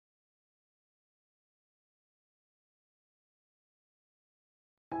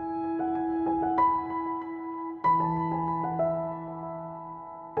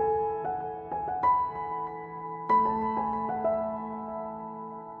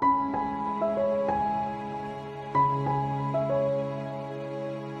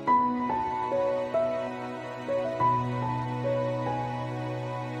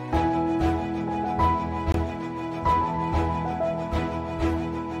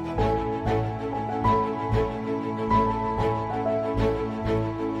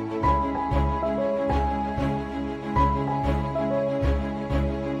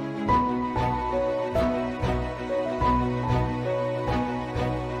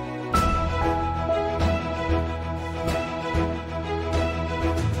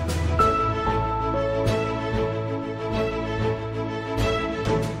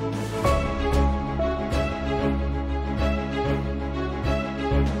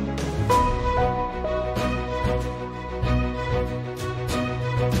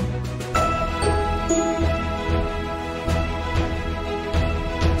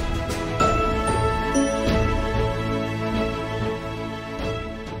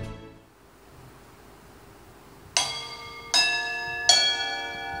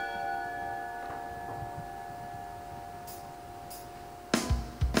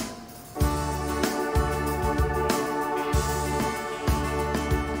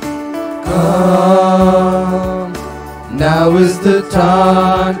Come, now is the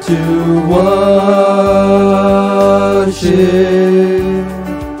time to worship.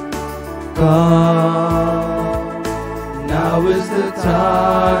 Come, now is the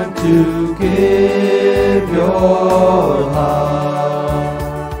time to give your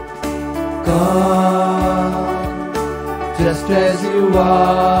heart. Come, just as you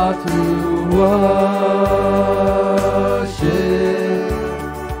are to worship.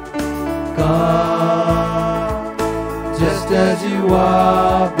 Come, just as you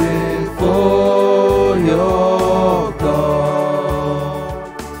are before your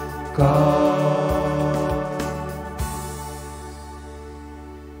God. Come.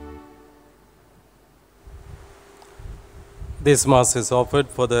 This Mass is offered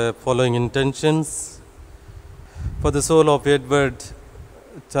for the following intentions. For the soul of Edward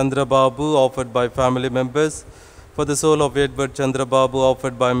Chandrababu, offered by family members. For the soul of Edward Chandrababu,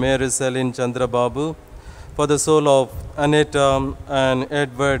 offered by Mary Celine Chandrababu. For the soul of Anita and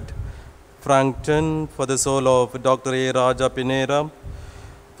Edward Frankton. For the soul of Dr. A. Raja Pinera.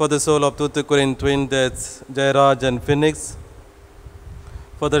 For the soul of Tuticorin twin deaths, Jairaj and Phoenix.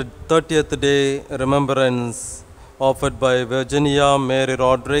 For the 30th day remembrance, offered by Virginia Mary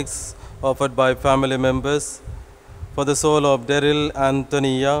Rodriguez, offered by family members. For the soul of Daryl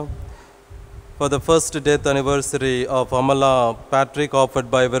Antonia. For the first death anniversary of Amala Patrick,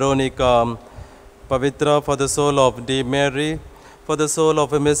 offered by Veronica Pavitra. For the soul of D. Mary. For the soul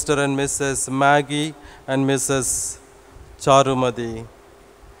of Mr. and Mrs. Maggie and Mrs. Charumadi.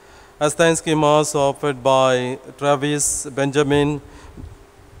 As Thanksgiving Mass offered by Travis, Benjamin,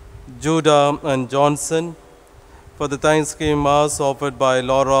 Judah and Johnson. For the Thanksgiving Mass offered by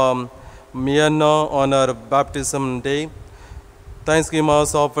Laura Miana on her baptism day. Thanksgiving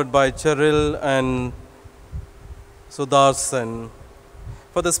Mass offered by Cheryl and Sudarsan.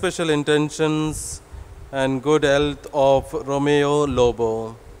 For the special intentions and good health of Romeo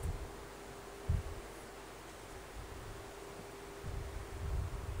Lobo.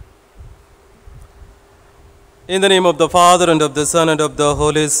 In the name of the Father, and of the Son, and of the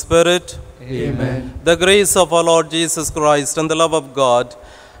Holy Spirit. Amen. The grace of our Lord Jesus Christ, and the love of God,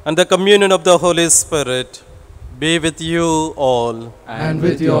 and the communion of the Holy Spirit be with you all. And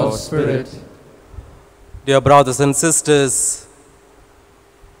with your spirit. Dear brothers and sisters,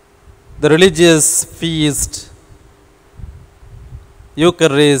 the religious feast,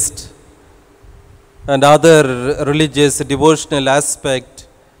 Eucharist, and other religious devotional aspect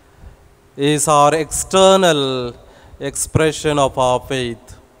is our external expression of our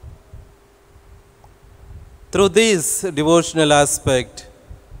faith. Through this devotional aspect,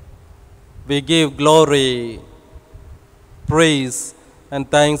 we give glory, praise, and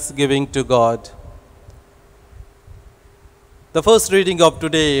thanksgiving to God. The first reading of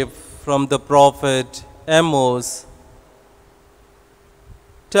today from the prophet Amos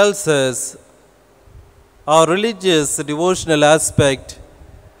tells us our religious devotional aspect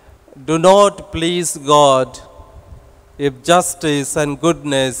do not please God if justice and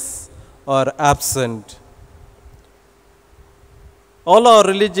goodness are absent. All our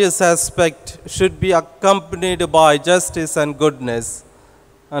religious aspect should be accompanied by justice and goodness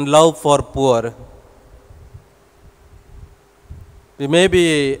and love for poor. We may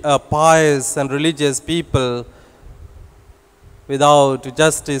be a pious and religious people without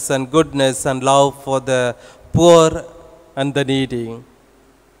justice and goodness and love for the poor and the needy.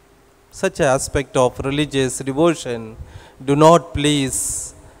 Such an aspect of religious devotion do not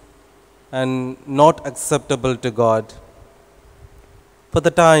please and not acceptable to God. For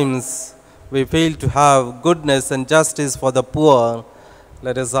the times we fail to have goodness and justice for the poor,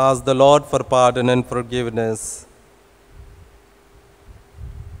 let us ask the Lord for pardon and forgiveness.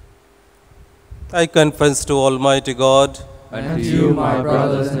 I confess to Almighty God and to you, my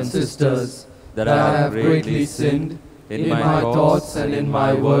brothers and sisters, that I have greatly sinned in my thoughts and in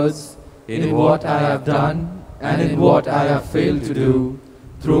my words, in what I have done and in what I have failed to do,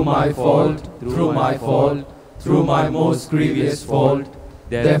 through my fault, through my most grievous fault.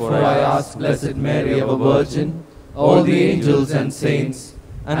 Therefore I ask Blessed Mary, ever Virgin, all the angels and saints,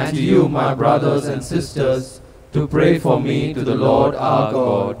 and to you, my brothers and sisters, to pray for me to the Lord our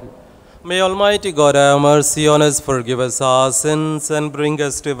God. May Almighty God have mercy on us, forgive us our sins, and bring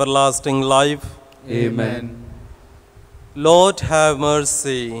us to everlasting life. Amen. Lord, have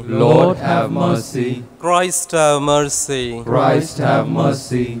mercy. Lord, have mercy. Christ, have mercy. Christ, have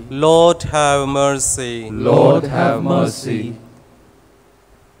mercy. Lord, have mercy. Lord, have mercy.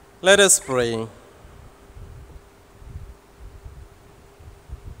 Let us pray.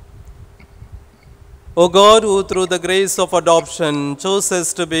 O O God, who through the grace of adoption chose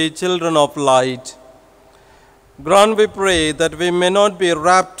us to be children of light, grant, we pray, that we may not be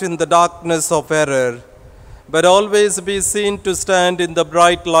wrapped in the darkness of error, but always be seen to stand in the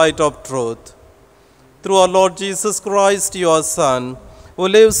bright light of truth. Through our Lord Jesus Christ, your Son, who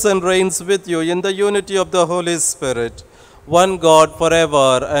lives and reigns with you in the unity of the Holy Spirit, one God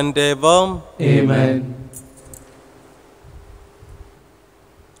forever and ever. Amen.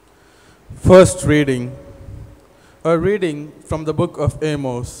 First reading. A reading from the book of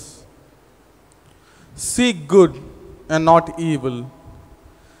Amos. Seek good and not evil,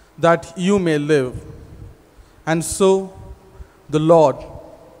 that you may live. And so the Lord,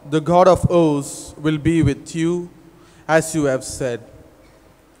 the God of hosts, will be with you, as you have said.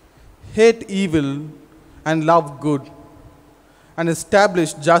 Hate evil and love good, and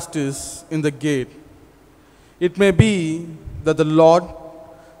establish justice in the gate. It may be that the Lord,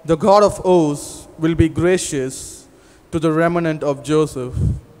 the God of hosts, will be gracious to the remnant of Joseph.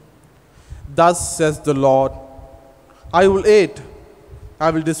 Thus says the Lord, I will hate, I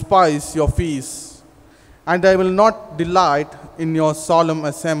will despise your feasts, and I will not delight in your solemn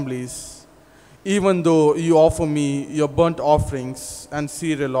assemblies, even though you offer me your burnt offerings and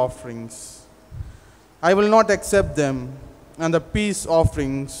cereal offerings. I will not accept them, and the peace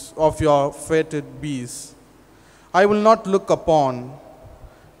offerings of your fatted beasts I will not look upon.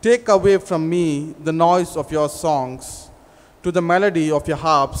 Take away from me the noise of your songs. To the melody of your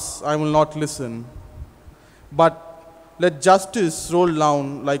harps I will not listen. But let justice roll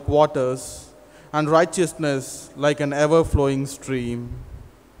down like waters, and righteousness like an ever-flowing stream.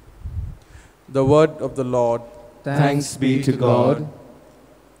 The word of the Lord. Thanks be to God.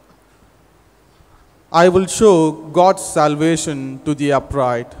 I will show God's salvation to the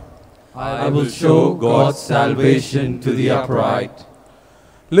upright. I will show God's salvation to the upright.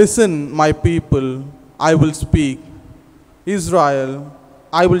 Listen, my people, I will speak. Israel,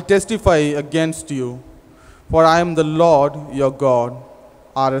 I will testify against you, for I am the Lord your God.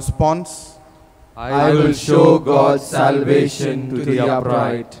 Our response? I will show God's salvation to the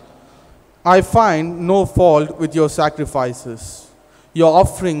upright. I find no fault with your sacrifices. Your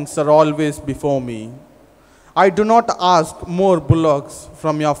offerings are always before me. I do not ask more bullocks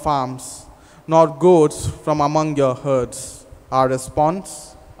from your farms, nor goats from among your herds. Our response?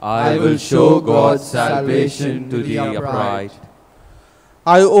 I will show God's salvation to the upright.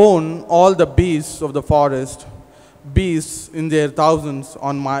 I own all the beasts of the forest, beasts in their thousands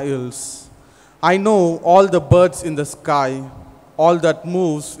on my hills. I know all the birds in the sky, all that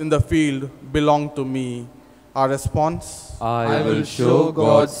moves in the field belong to me. Our response? I will show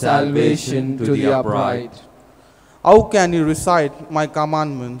God's salvation to the upright. How can you recite my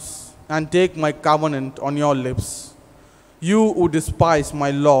commandments and take my covenant on your lips? You who despise my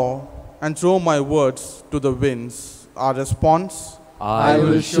law and throw my words to the winds. Our response? I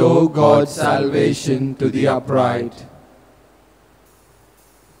will show God's salvation to the upright.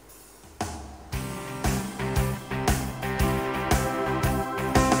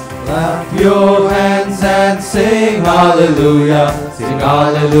 Clap your hands and sing hallelujah. Sing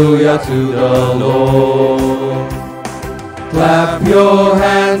hallelujah to the Lord. Clap your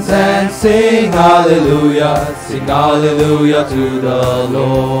hands and sing hallelujah. Sing hallelujah to the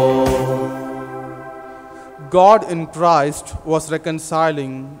Lord. God in Christ was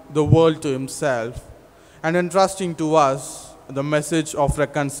reconciling the world to himself and entrusting to us the message of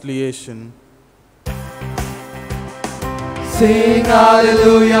reconciliation. Sing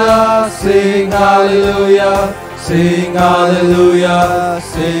hallelujah, sing hallelujah, sing hallelujah,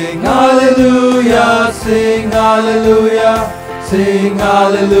 sing hallelujah, sing hallelujah, sing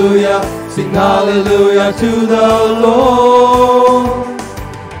hallelujah, sing hallelujah to the Lord.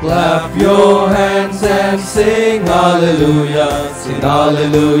 Clap your hands and sing hallelujah, sing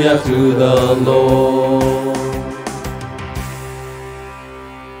hallelujah to the Lord.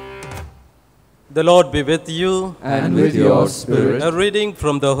 The Lord be with you. And with your spirit. A reading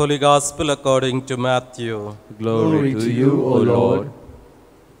from the Holy Gospel according to Matthew. Glory to you, O Lord.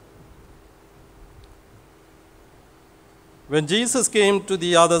 When Jesus came to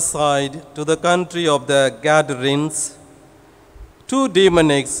the other side, to the country of the Gadarenes, 2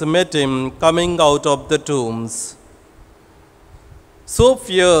 demoniacs met him coming out of the tombs, so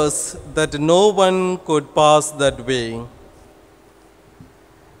fierce that no one could pass that way.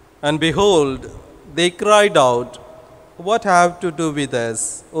 And behold, they cried out, "What have to do with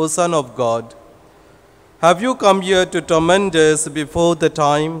us, O Son of God? Have you come here to torment us before the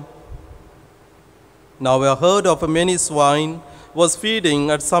time?" Now a herd of many swine was feeding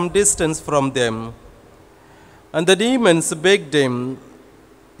at some distance from them. And the demons begged him,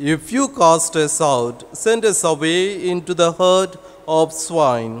 If you cast us out, send us away into the herd of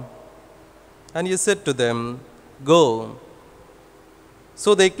swine. And he said to them, Go.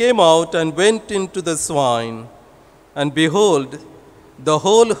 So they came out and went into the swine, and behold, the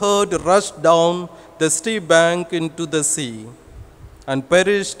whole herd rushed down the steep bank into the sea, and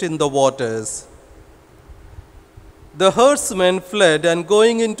perished in the waters. The herdsmen fled, and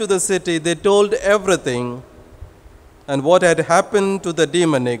going into the city, they told everything, and what had happened to the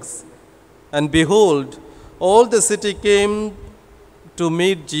demonics. And behold, all the city came to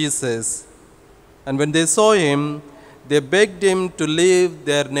meet Jesus. And when they saw him, they begged him to leave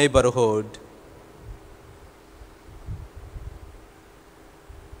their neighborhood.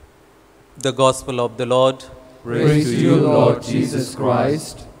 The Gospel of the Lord. Praise to you, Lord Jesus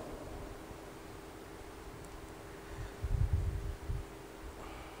Christ.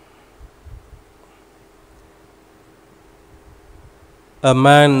 A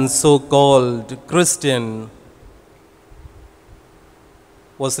man so-called Christian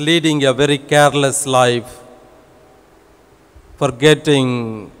was leading a very careless life,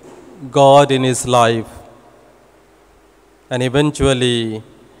 forgetting God in his life, and eventually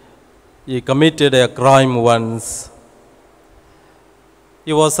he committed a crime once.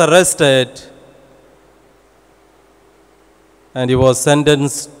 He was arrested and he was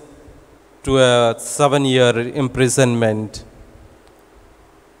sentenced to a 7-year imprisonment.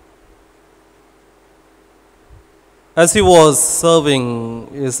 As he was serving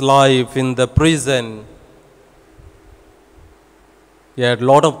his life in the prison, he had a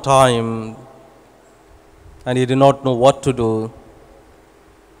lot of time and he did not know what to do.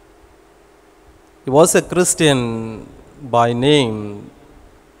 He was a Christian by name,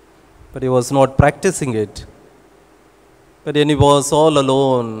 but he was not practicing it. But when he was all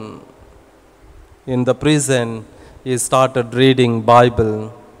alone in the prison, he started reading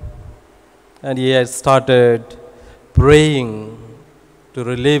Bible, and he had started praying to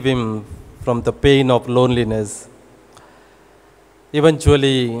relieve him from the pain of loneliness.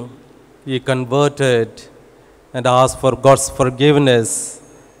 Eventually, he converted and asked for God's forgiveness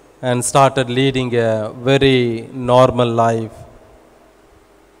and started leading a very normal life.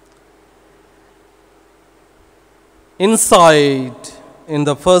 Inside, in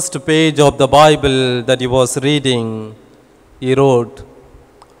the first page of the Bible that he was reading, he wrote,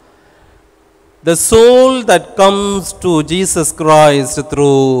 "The soul that comes to Jesus Christ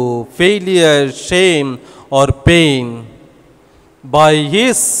through failure, shame, or pain, by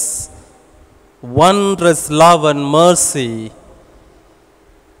His wondrous love and mercy,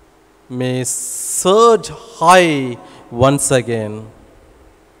 may surge high once again."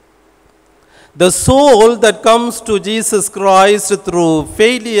 The soul that comes to Jesus Christ through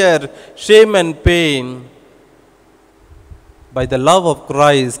failure, shame, and pain, by the love of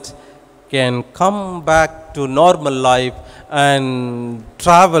Christ, can come back to normal life and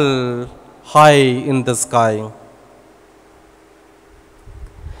travel high in the sky.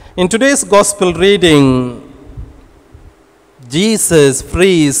 In today's gospel reading, Jesus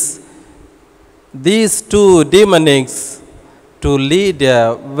frees these two demonics to lead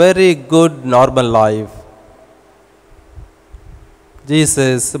a very good normal life.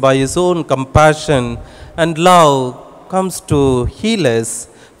 Jesus, by his own compassion and love, comes to heal us,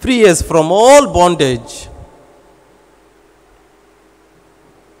 free us from all bondage.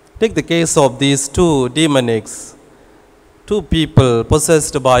 Take the case of these two demonics, two people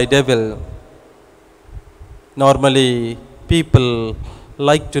possessed by devil. Normally, people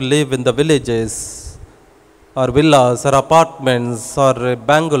like to live in the villages, or villas, or apartments, or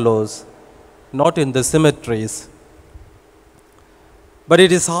bungalows, not in the cemeteries. But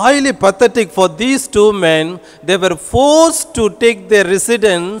it is highly pathetic for these two men. They were forced to take their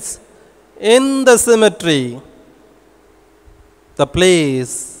residence in the cemetery, the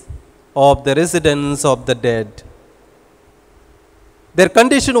place of the residence of the dead. Their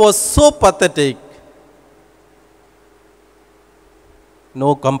condition was so pathetic.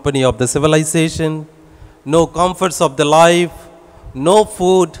 No company of the civilization, no comforts of the life, no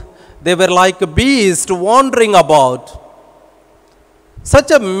food. They were like a beast wandering about.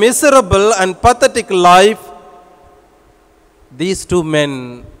 Such a miserable and pathetic life these two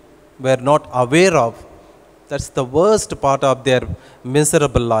men were not aware of. That's the worst part of their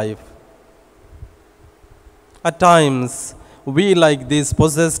miserable life. At times, we, like these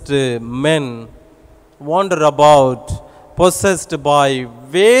possessed men, wander about, possessed by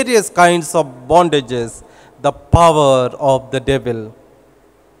various kinds of bondages, the power of the devil.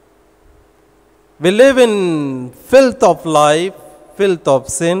 We live in filth of life, filth of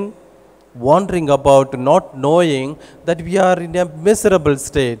sin, wandering about, not knowing that we are in a miserable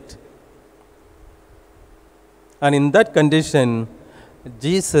state. And in that condition,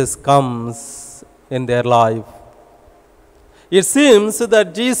 Jesus comes in their life. It seems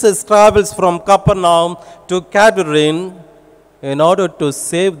that Jesus travels from Capernaum to Gadarene in order to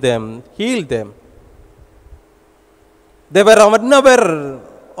save them, heal them. They were unaware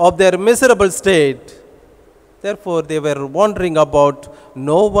of their miserable state. Therefore, they were wondering about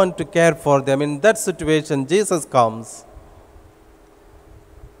no one to care for them. In that situation, Jesus comes.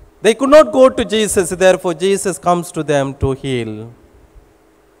 They could not go to Jesus, therefore Jesus comes to them to heal.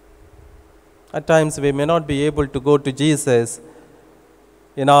 At times we may not be able to go to Jesus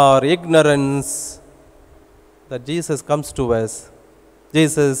in our ignorance that Jesus comes to us.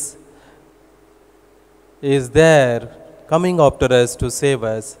 Jesus is there coming after us to save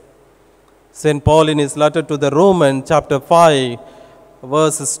us. St. Paul in his letter to the Romans chapter 5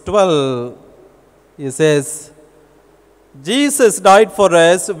 verses 12, he says, Jesus died for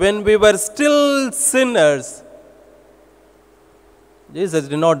us when we were still sinners. Jesus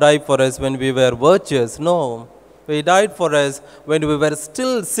did not die for us when we were virtuous. No. He died for us when we were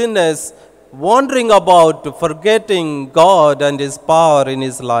still sinners, wandering about, forgetting God and His power in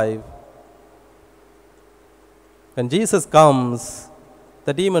His life. When Jesus comes,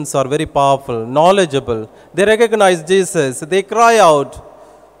 the demons are very powerful, knowledgeable. They recognize Jesus. They cry out,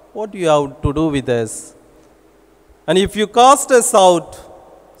 what do you have to do with us? And if you cast us out,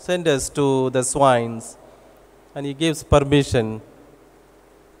 send us to the swines. And He gives permission.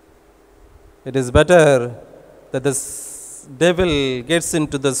 It is better that the devil gets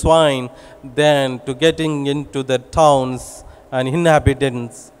into the swine than to getting into the towns and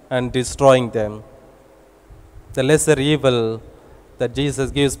inhabitants and destroying them. The lesser evil that Jesus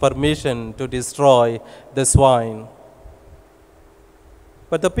gives permission to destroy the swine.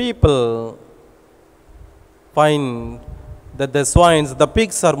 But the people find that the swines, the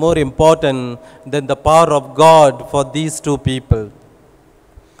pigs are more important than the power of God for these two people.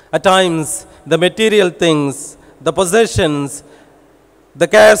 At times, the material things, the possessions, the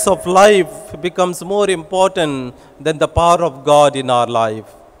cares of life becomes more important than the power of God in our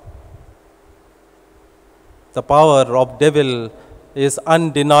life. The power of devil is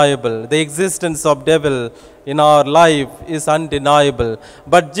undeniable. The existence of devil in our life is undeniable.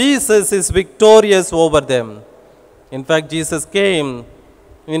 But Jesus is victorious over them. In fact, Jesus came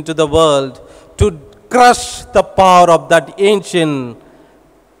into the world to crush the power of that ancient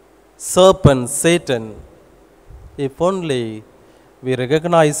serpent, Satan. If only we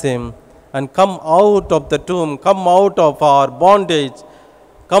recognize him and come out of the tomb, come out of our bondage,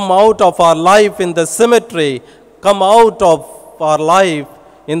 come out of our life in the cemetery, come out of our life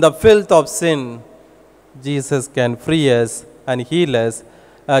in the filth of sin, Jesus can free us and heal us,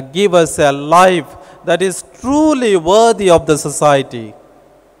 give us a life that is truly worthy of the society.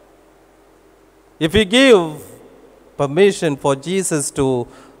 If we give permission for Jesus to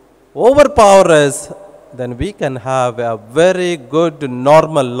overpower us, then we can have a very good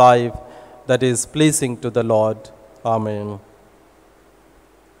normal life that is pleasing to the Lord. Amen.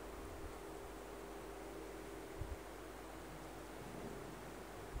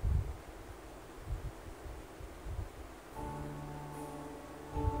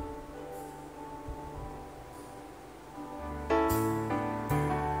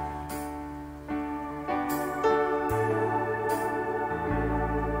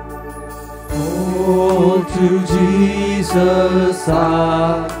 All to Jesus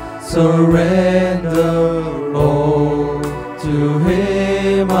I surrender, all to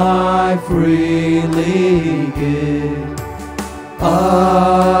Him I freely give.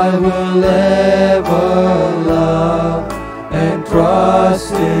 I will ever love and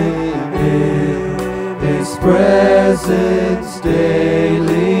trust in Him, His presence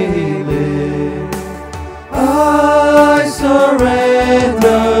daily live. I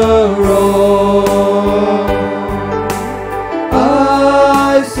surrender all,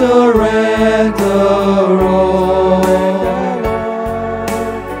 I surrender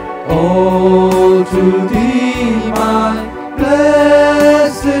all to Thee, my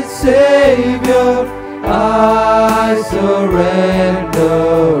blessed Savior, I surrender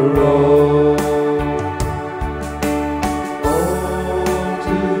all. All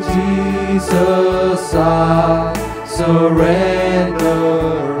to Jesus I surrender,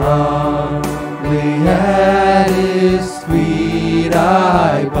 humbly at His feet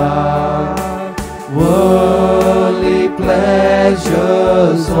I bow. Worldly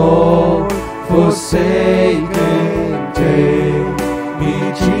pleasures all forsaken, take me,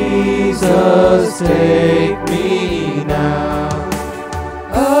 Jesus, take me now.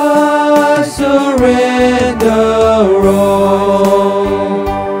 I surrender all.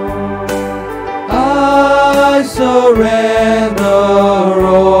 I surrender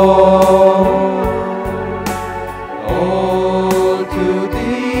all. All to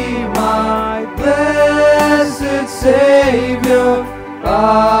thee, my blessed Savior,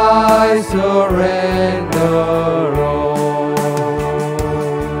 I surrender all.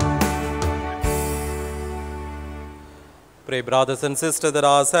 Pray, brothers and sisters, that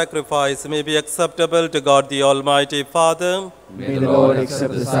our sacrifice may be acceptable to God the Almighty Father. May the Lord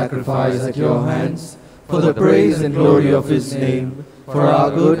accept the sacrifice at your hands, for the praise and glory of his name, for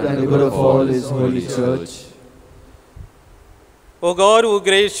our good and the good of all his holy church. O God, who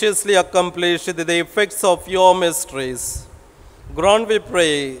graciously accomplished the effects of your mysteries, grant, we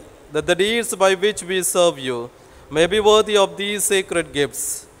pray, that the deeds by which we serve you may be worthy of these sacred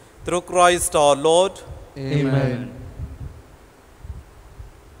gifts. Through Christ our Lord. Amen.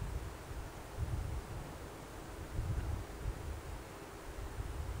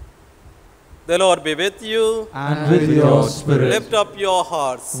 The Lord be with you. And with your spirit. Lift up your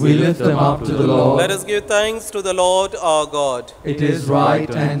hearts. We lift them up to the Lord. Let us give thanks to the Lord our God. It is right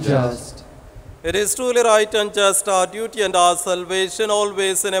and just. It is truly right and just, our duty and our salvation,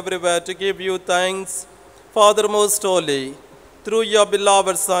 always and everywhere, to give you thanks, Father most holy, through your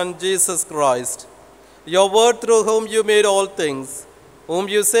beloved Son, Jesus Christ, your word through whom you made all things, whom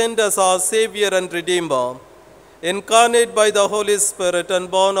you sent as our Savior and Redeemer, incarnate by the Holy Spirit and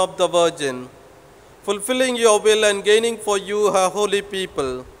born of the Virgin, fulfilling your will and gaining for you her holy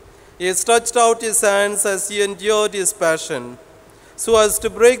people. He stretched out his hands as he endured his passion, so as to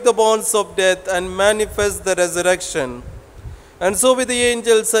break the bonds of death and manifest the resurrection. And so with the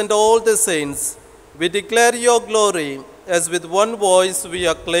angels and all the saints, we declare your glory, as with one voice we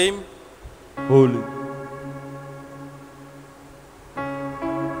acclaim, Holy.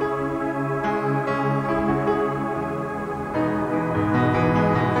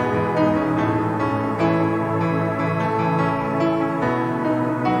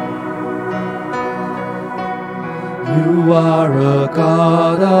 You are a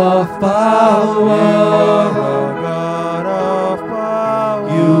God of power.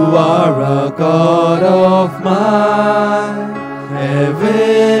 You are a God of might.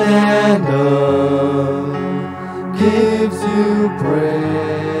 Heaven and earth gives you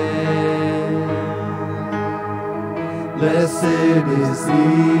praise. Blessed is he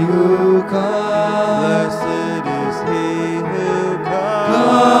who comes. Blessed is he who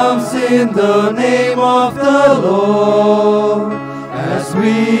comes in the name of the Lord, as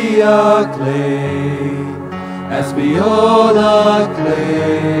we acclaim, as we all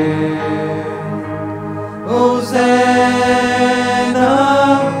acclaim. Hosanna,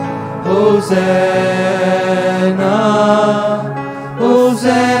 Hosanna,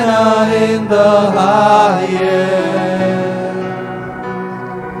 Hosanna in the highest.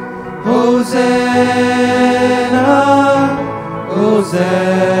 Hosanna,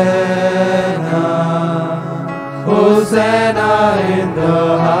 Hosanna, Hosanna in the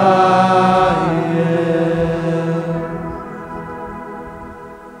highest.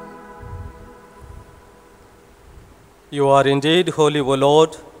 You are indeed holy, O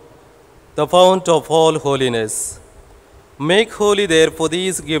Lord, the fount of all holiness. Make holy therefore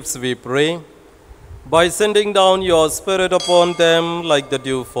these gifts, we pray, by sending down your Spirit upon them like the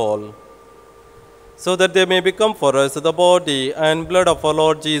dewfall, so that they may become for us the body and blood of our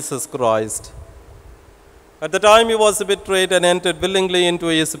Lord Jesus Christ. At the time he was betrayed and entered willingly into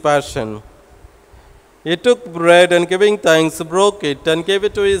his passion, he took bread and giving thanks, broke it and gave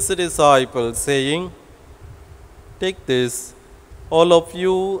it to his disciples, saying, Take this, all of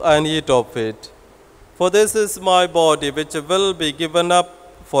you, and eat of it, for this is my body which will be given up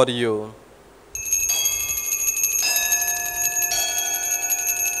for you.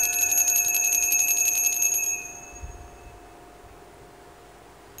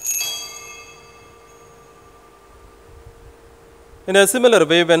 In a similar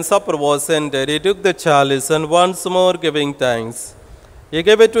way, when supper was ended, he took the chalice and once more giving thanks, he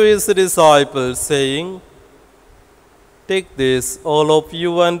gave it to his disciples, saying, Take this, all of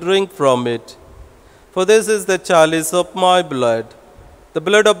you, and drink from it, for this is the chalice of my blood, the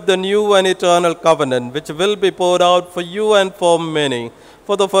blood of the new and eternal covenant, which will be poured out for you and for many,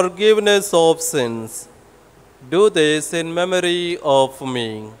 for the forgiveness of sins. Do this in memory of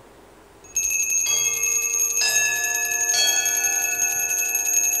me.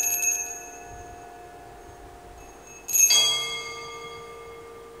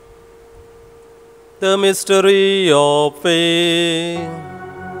 The mystery of faith.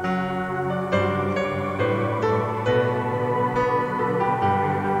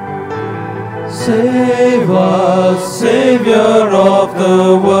 Save us, Savior of the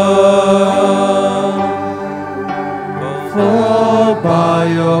world. For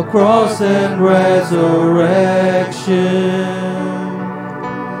by your cross and resurrection,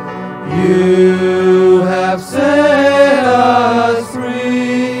 you have set us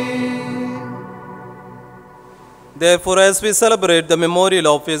free. Therefore, as we celebrate the memorial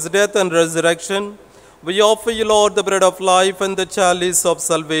of his death and resurrection, we offer you, Lord, the bread of life and the chalice of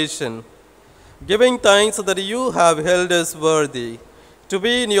salvation, giving thanks that you have held us worthy to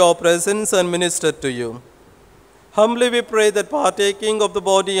be in your presence and minister to you. Humbly we pray that partaking of the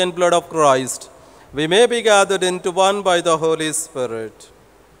body and blood of Christ, we may be gathered into one by the Holy Spirit.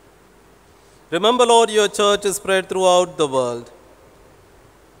 Remember, Lord, your church is spread throughout the world,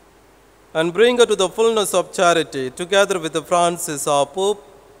 and bring her to the fullness of charity, together with Francis, our Pope,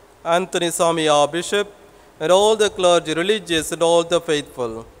 Anthony Sami, our Bishop, and all the clergy, religious, and all the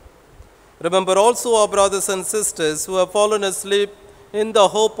faithful. Remember also our brothers and sisters who have fallen asleep in the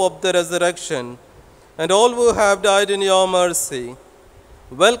hope of the resurrection, and all who have died in your mercy.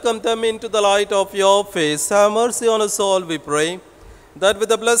 Welcome them into the light of your face. Have mercy on us all, we pray, that with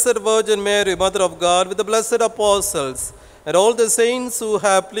the Blessed Virgin Mary, Mother of God, with the blessed apostles, and all the saints who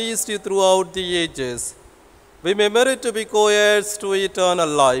have pleased you throughout the ages, we may merit to be co-heirs to eternal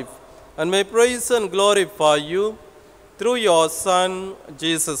life, and may praise and glorify you through your Son,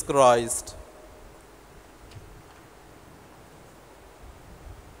 Jesus Christ.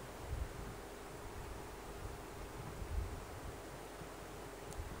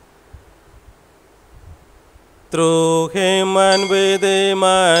 Through him and with him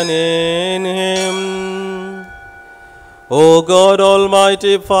and in him, O God,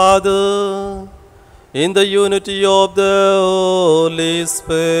 Almighty Father, in the unity of the Holy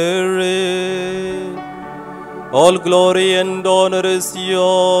Spirit, all glory and honor is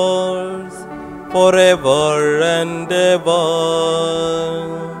yours forever and ever.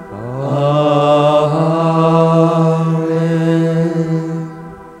 Amen.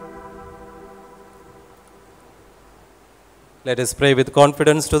 Let us pray with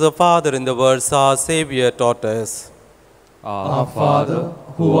confidence to the Father in the words our Savior taught us. Our Father,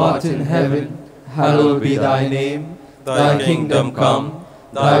 who art in heaven, hallowed be thy name. Thy kingdom come,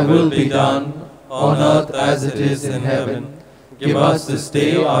 thy will be done, on earth as it is in heaven. Give us this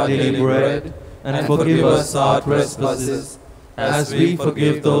day our daily bread, and forgive us our trespasses, as we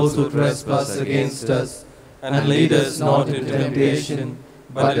forgive those who trespass against us. And lead us not into temptation,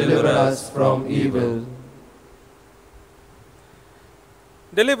 but deliver us from evil.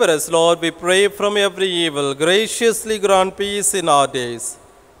 Deliver us, Lord, we pray, from every evil. Graciously grant peace in our days,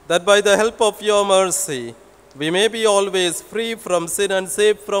 that by the help of your mercy, we may be always free from sin and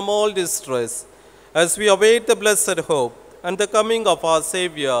safe from all distress, as we await the blessed hope and the coming of our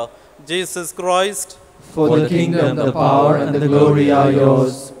Savior, Jesus Christ. For the kingdom, the power, and the glory are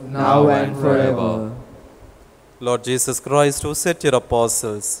yours, now and forever. Lord Jesus Christ, who said to your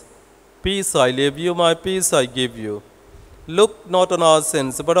apostles, "Peace I leave you, my peace I give you," look not on our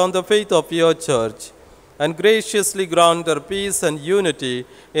sins, but on the faith of your church, and graciously grant her peace and unity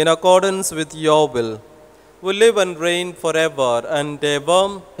in accordance with your will, who live and reign forever and ever.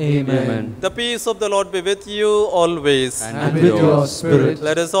 Amen. The peace of the Lord be with you always. And with your spirit.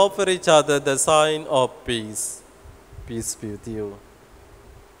 Let us offer each other the sign of peace. Peace be with you.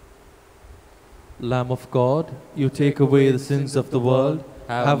 Lamb of God, you take away the sins of the world.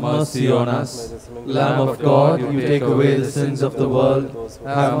 Have mercy on us. Lamb of God, you take away the sins of the world.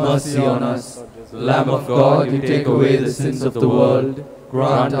 Have mercy on us. Lamb of God, you take away the sins of the world.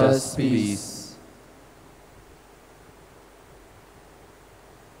 Grant us peace.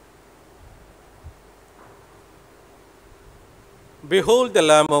 Behold the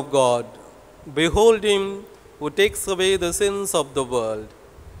Lamb of God. Behold him who takes away the sins of the world.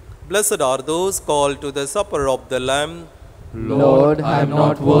 Blessed are those called to the supper of the Lamb. Lord, I am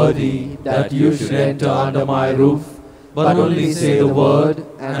not worthy that you should enter under my roof, but only say the word,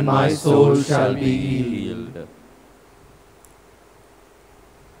 and my soul shall be healed.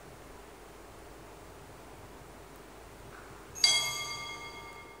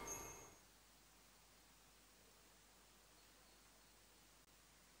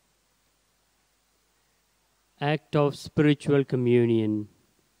 Act of spiritual communion.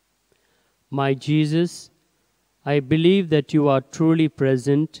 My Jesus, I believe that you are truly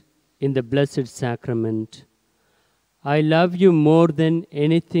present in the Blessed Sacrament. I love you more than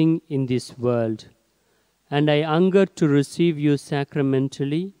anything in this world, and I hunger to receive you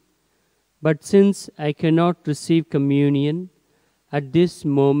sacramentally. But since I cannot receive communion at this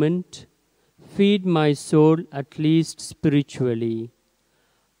moment, feed my soul at least spiritually.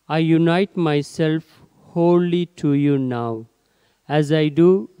 I unite myself wholly to you now, as I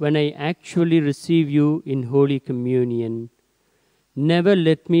do when I actually receive you in Holy Communion. Never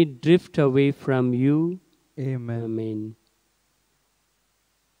let me drift away from you. Amen. Amen.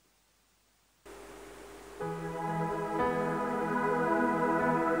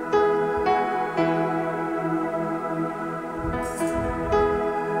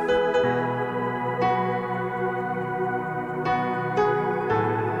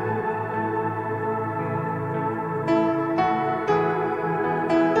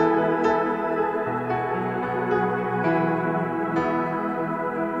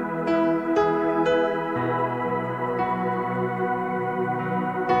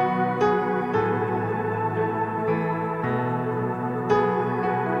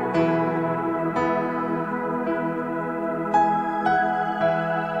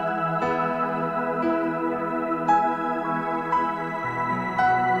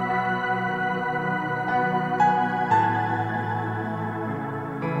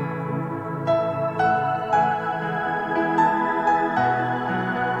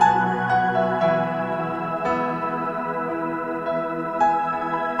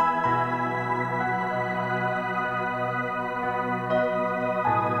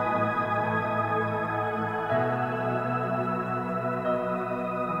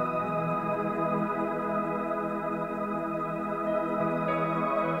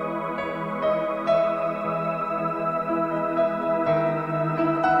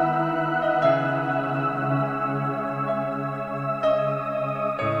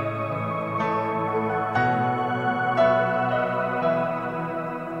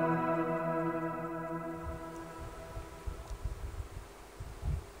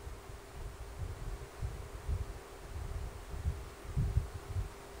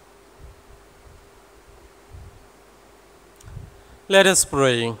 Let us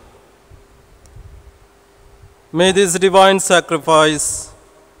pray. May this divine sacrifice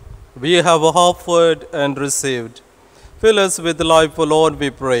we have offered and received fill us with life, O Lord, we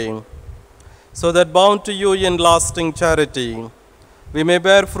pray, so that bound to you in lasting charity, we may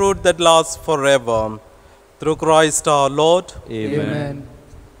bear fruit that lasts forever. Through Christ our Lord. Amen.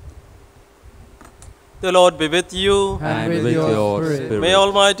 The Lord be with you. And with your spirit. May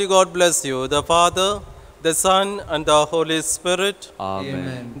Almighty God bless you, the Father, the Son, and the Holy Spirit.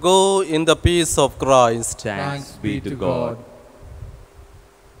 Amen. Go in the peace of Christ. Thanks be to God.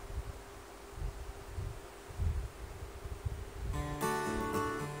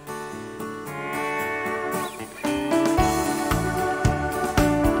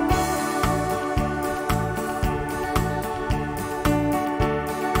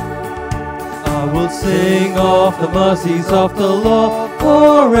 I will sing of the mercies of the Lord,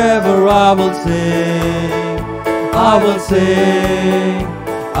 forever I will sing. I will sing.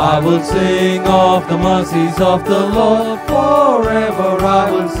 I will sing of the mercies of the Lord, forever I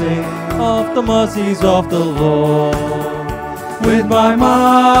will sing of the mercies of the Lord. With my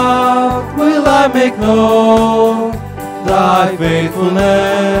mouth will I make known thy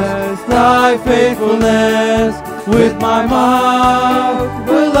faithfulness, thy faithfulness. With my mouth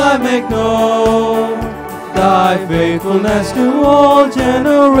will I make known thy faithfulness to all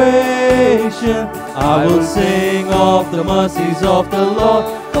generations. I will sing of the mercies of the Lord,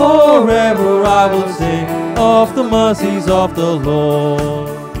 forever I will sing of the mercies of the Lord.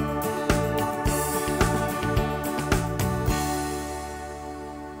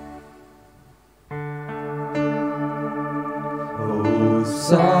 O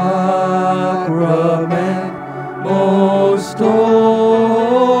sacrament most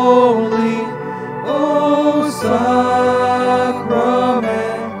holy, O sacrament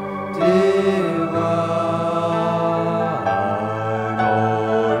divine,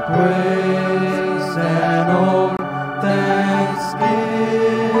 all praise and all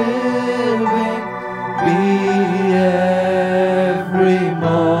thanksgiving be every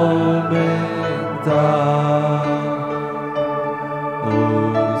moment thine. O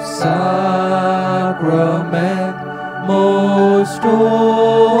sacrament most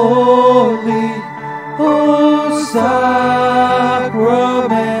holy, O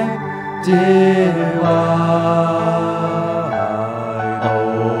sacrament divine,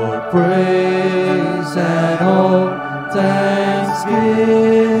 all praise and all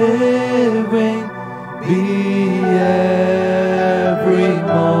thanksgiving be every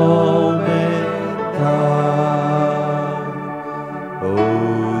moment thine. O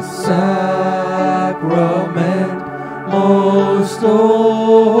sacrament most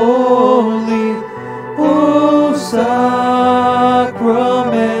holy, O sacrament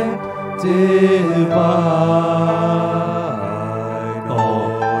divine,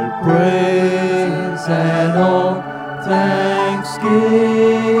 all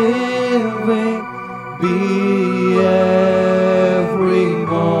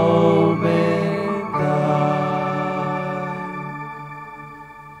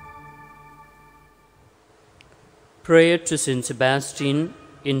Prayer to Saint Sebastian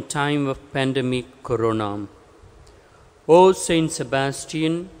in time of pandemic corona. O Saint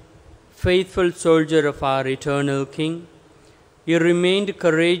Sebastian, faithful soldier of our eternal King, you remained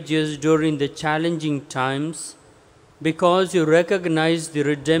courageous during the challenging times because you recognized the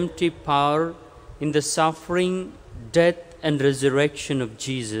redemptive power in the suffering, death, and resurrection of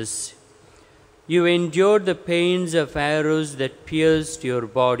Jesus. You endured the pains of arrows that pierced your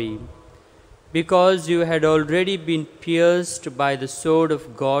body, because you had already been pierced by the sword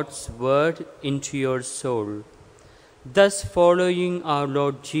of God's word into your soul. Thus, following our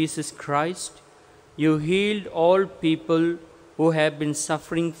Lord Jesus Christ, you healed all people who have been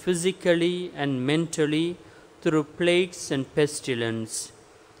suffering physically and mentally through plagues and pestilence.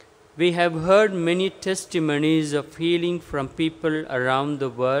 We have heard many testimonies of healing from people around the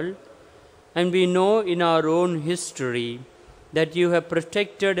world, and we know in our own history that you have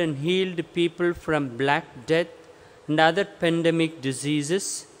protected and healed people from Black Death and other pandemic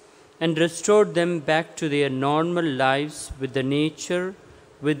diseases and restored them back to their normal lives with the nature,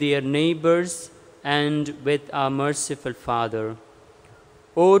 with their neighbors, and with our merciful Father.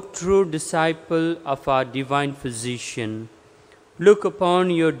 O true disciple of our divine physician, look upon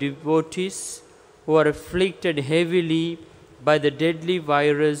your devotees who are afflicted heavily by the deadly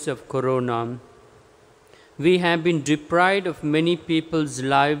virus of corona. We have been deprived of many people's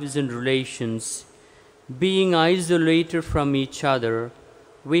lives and relations. Being isolated from each other,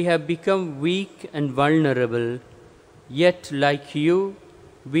 we have become weak and vulnerable. Yet, like you,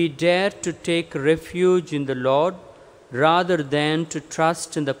 we dare to take refuge in the Lord rather than to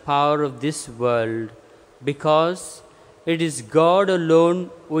trust in the power of this world, because it is God alone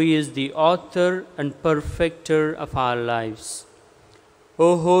who is the author and perfecter of our lives.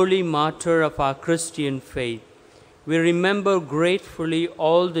 O holy martyr of our Christian faith, we remember gratefully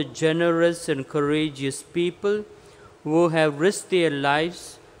all the generous and courageous people who have risked their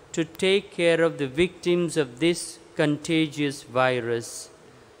lives to take care of the victims of this contagious virus.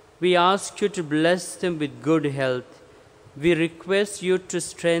 We ask you to bless them with good health. We request you to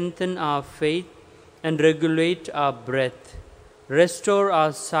strengthen our faith and regulate our breath. Restore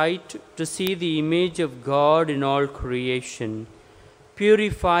our sight to see the image of God in all creation.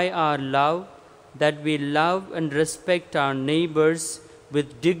 Purify our love, that we love and respect our neighbors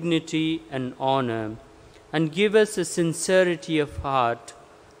with dignity and honor. And give us a sincerity of heart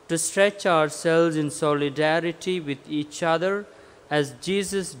to stretch ourselves in solidarity with each other as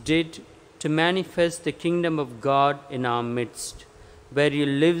Jesus did, to manifest the kingdom of God in our midst, where he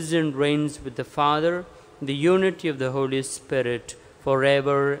lives and reigns with the Father in the unity of the Holy Spirit,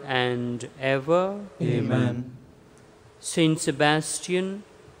 forever and ever. Amen. Saint Sebastian,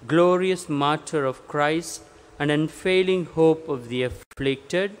 glorious martyr of Christ and unfailing hope of the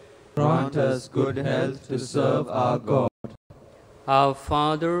afflicted, Grant us good health to serve our God. Our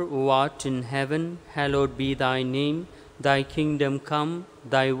Father, who art in heaven, hallowed be thy name. Thy kingdom come,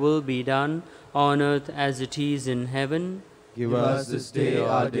 thy will be done, on earth as it is in heaven. Give us this day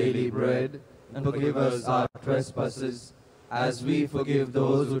our daily bread, and forgive us our trespasses, as we forgive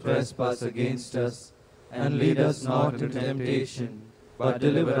those who trespass against us. And lead us not into temptation, but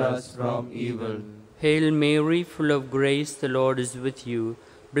deliver us from evil. Hail Mary, full of grace, the Lord is with you.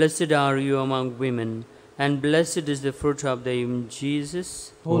 Blessed are you among women, and blessed is the fruit of thy womb,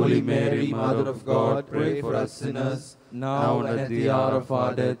 Jesus. Holy Mary, Mother of God, pray for us sinners, now and at the hour of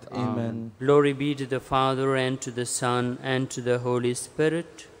our death. Amen. Glory be to the Father, and to the Son, and to the Holy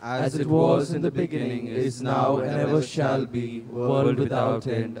Spirit. As it was in the beginning, is now, and ever shall be, world without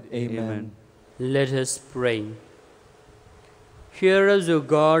end. Amen. Let us pray. Hear us, O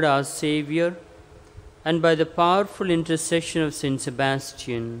God, our Saviour, and by the powerful intercession of Saint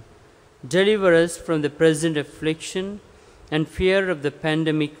Sebastian, deliver us from the present affliction and fear of the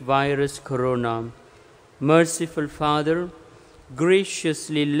pandemic virus corona. Merciful Father,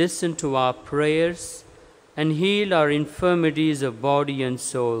 graciously listen to our prayers and heal our infirmities of body and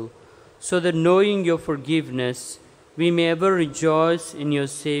soul, so that knowing your forgiveness, we may ever rejoice in your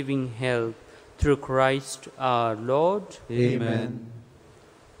saving help. Through Christ our Lord. Amen.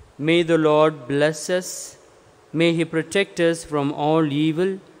 May the Lord bless us. May he protect us from all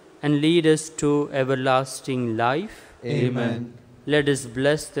evil and lead us to everlasting life. Amen. Let us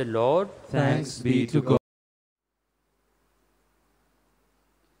bless the Lord. Thanks be to God.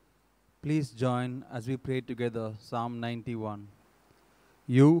 Please join as we pray together Psalm 91.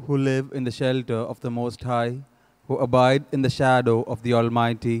 You who live in the shelter of the Most High, who abide in the shadow of the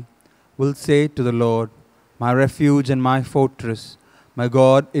Almighty, will say to the Lord, my refuge and my fortress, my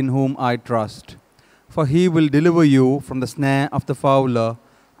God in whom I trust. For he will deliver you from the snare of the fowler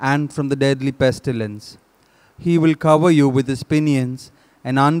and from the deadly pestilence. He will cover you with his pinions,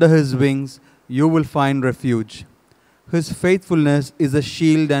 and under his wings you will find refuge. His faithfulness is a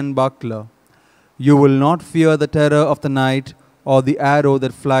shield and buckler. You will not fear the terror of the night, or the arrow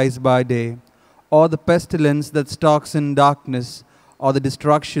that flies by day, or the pestilence that stalks in darkness, or the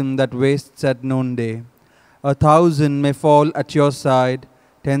destruction that wastes at noonday. 1,000 may fall at your side,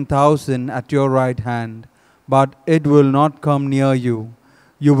 10,000 at your right hand, but it will not come near you.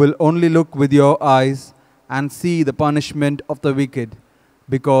 You will only look with your eyes and see the punishment of the wicked,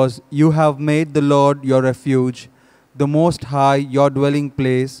 because you have made the Lord your refuge, the Most High your dwelling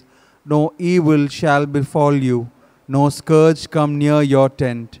place. No evil shall befall you, no scourge come near your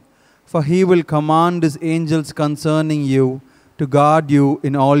tent. For he will command his angels concerning you, to guard you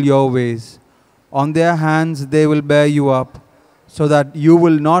in all your ways. On their hands they will bear you up, so that you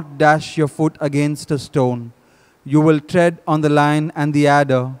will not dash your foot against a stone. You will tread on the lion and the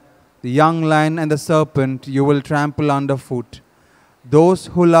adder, the young lion and the serpent you will trample underfoot. Those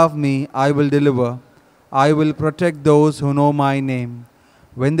who love me I will deliver. I will protect those who know my name.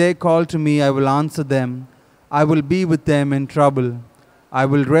 When they call to me, I will answer them. I will be with them in trouble. I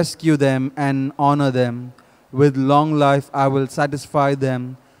will rescue them and honor them. With long life I will satisfy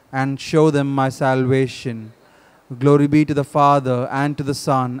them and show them my salvation. Glory be to the Father, and to the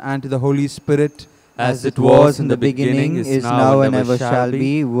Son, and to the Holy Spirit, as it was in the beginning, is now, and ever shall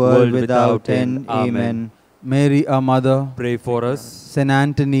be, world without end. Amen. Mary, our Mother, Pray for us. Saint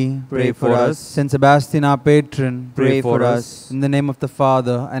Anthony, Pray for us. Saint Sebastian, our patron, Pray for us. in the name of the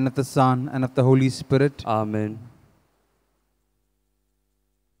Father, and of the Son, and of the Holy Spirit. Amen.